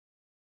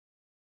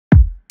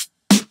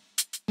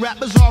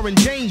Rappers are in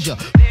danger.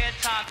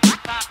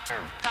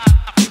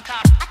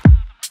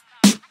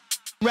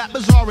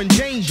 Rappers are in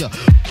danger.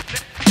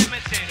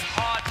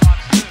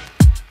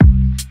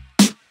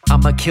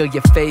 I'ma kill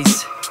your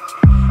face.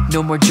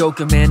 No more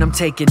joking, man, I'm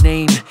taking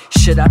aim.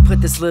 Should I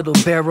put this little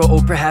barrel,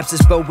 or perhaps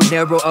this bow and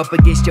arrow, up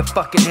against your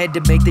fucking head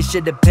to make this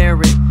shit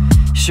apparent?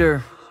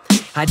 Sure,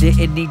 I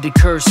didn't need to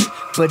curse,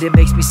 but it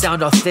makes me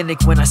sound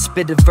authentic when I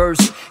spit a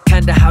verse.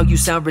 Kinda how you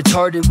sound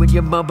retarded when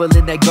you're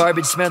mumbling that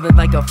garbage, smelling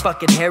like a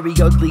fucking hairy,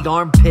 ugly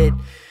armpit.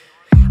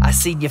 I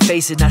seen your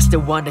face and I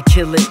still wanna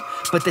kill it,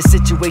 but the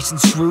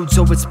situation's screwed,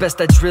 so it's best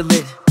I drill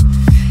it.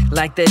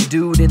 Like that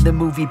dude in the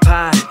movie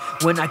Pie.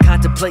 When I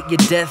contemplate your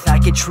death, I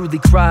can truly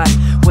cry.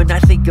 When I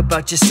think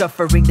about your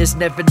suffering, there's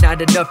never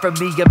not enough for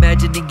me.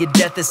 Imagining your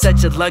death is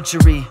such a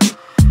luxury.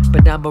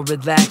 But I'ma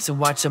relax and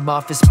watch some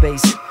Office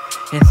Space,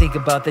 and think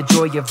about the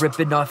joy of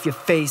ripping off your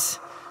face.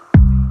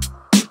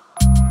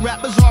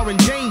 Rappers are in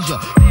danger.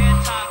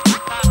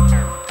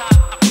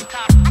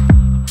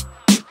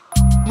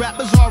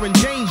 Rappers are in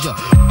danger.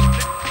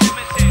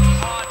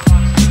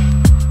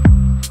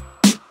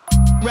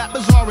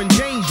 Rappers are in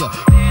danger.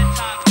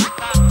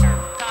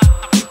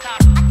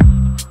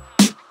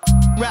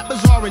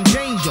 Rappers are in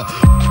danger.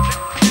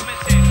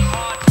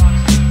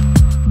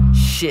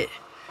 Shit,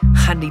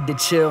 I need to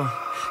chill,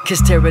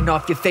 cause tearing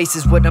off your face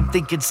is what I'm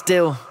thinking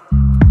still.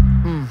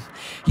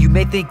 You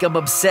may think I'm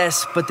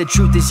obsessed, but the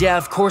truth is, yeah,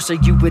 of course, are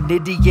you an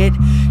idiot?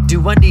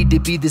 Do I need to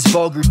be this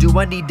vulgar? Do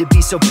I need to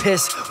be so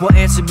pissed? Well,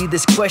 answer me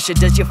this question,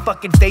 does your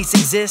fucking face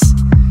exist?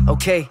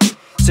 Okay,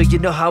 so you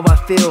know how I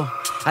feel.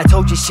 I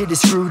told you shit is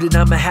screwed and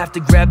I'ma have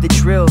to grab the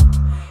drill.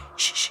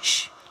 Shh, shh,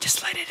 shh,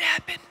 just let it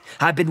happen.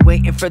 I've been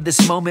waiting for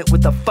this moment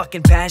with a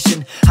fucking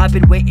passion. I've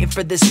been waiting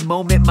for this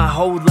moment my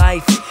whole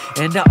life,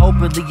 and I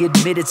openly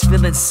admit it's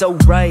feeling so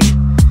right.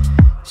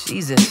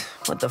 Jesus,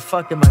 what the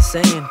fuck am I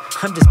saying?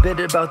 I'm just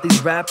bitter about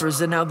these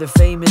rappers and how they're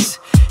famous,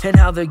 and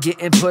how they're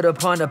getting put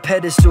up on a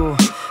pedestal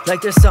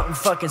like there's something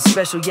fucking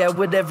special. Yeah,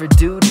 whatever,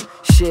 dude,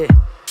 shit.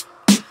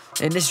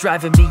 And it's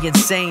driving me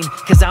insane,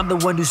 cause I'm the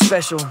one who's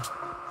special.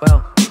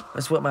 Well,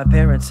 that's what my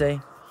parents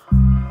say.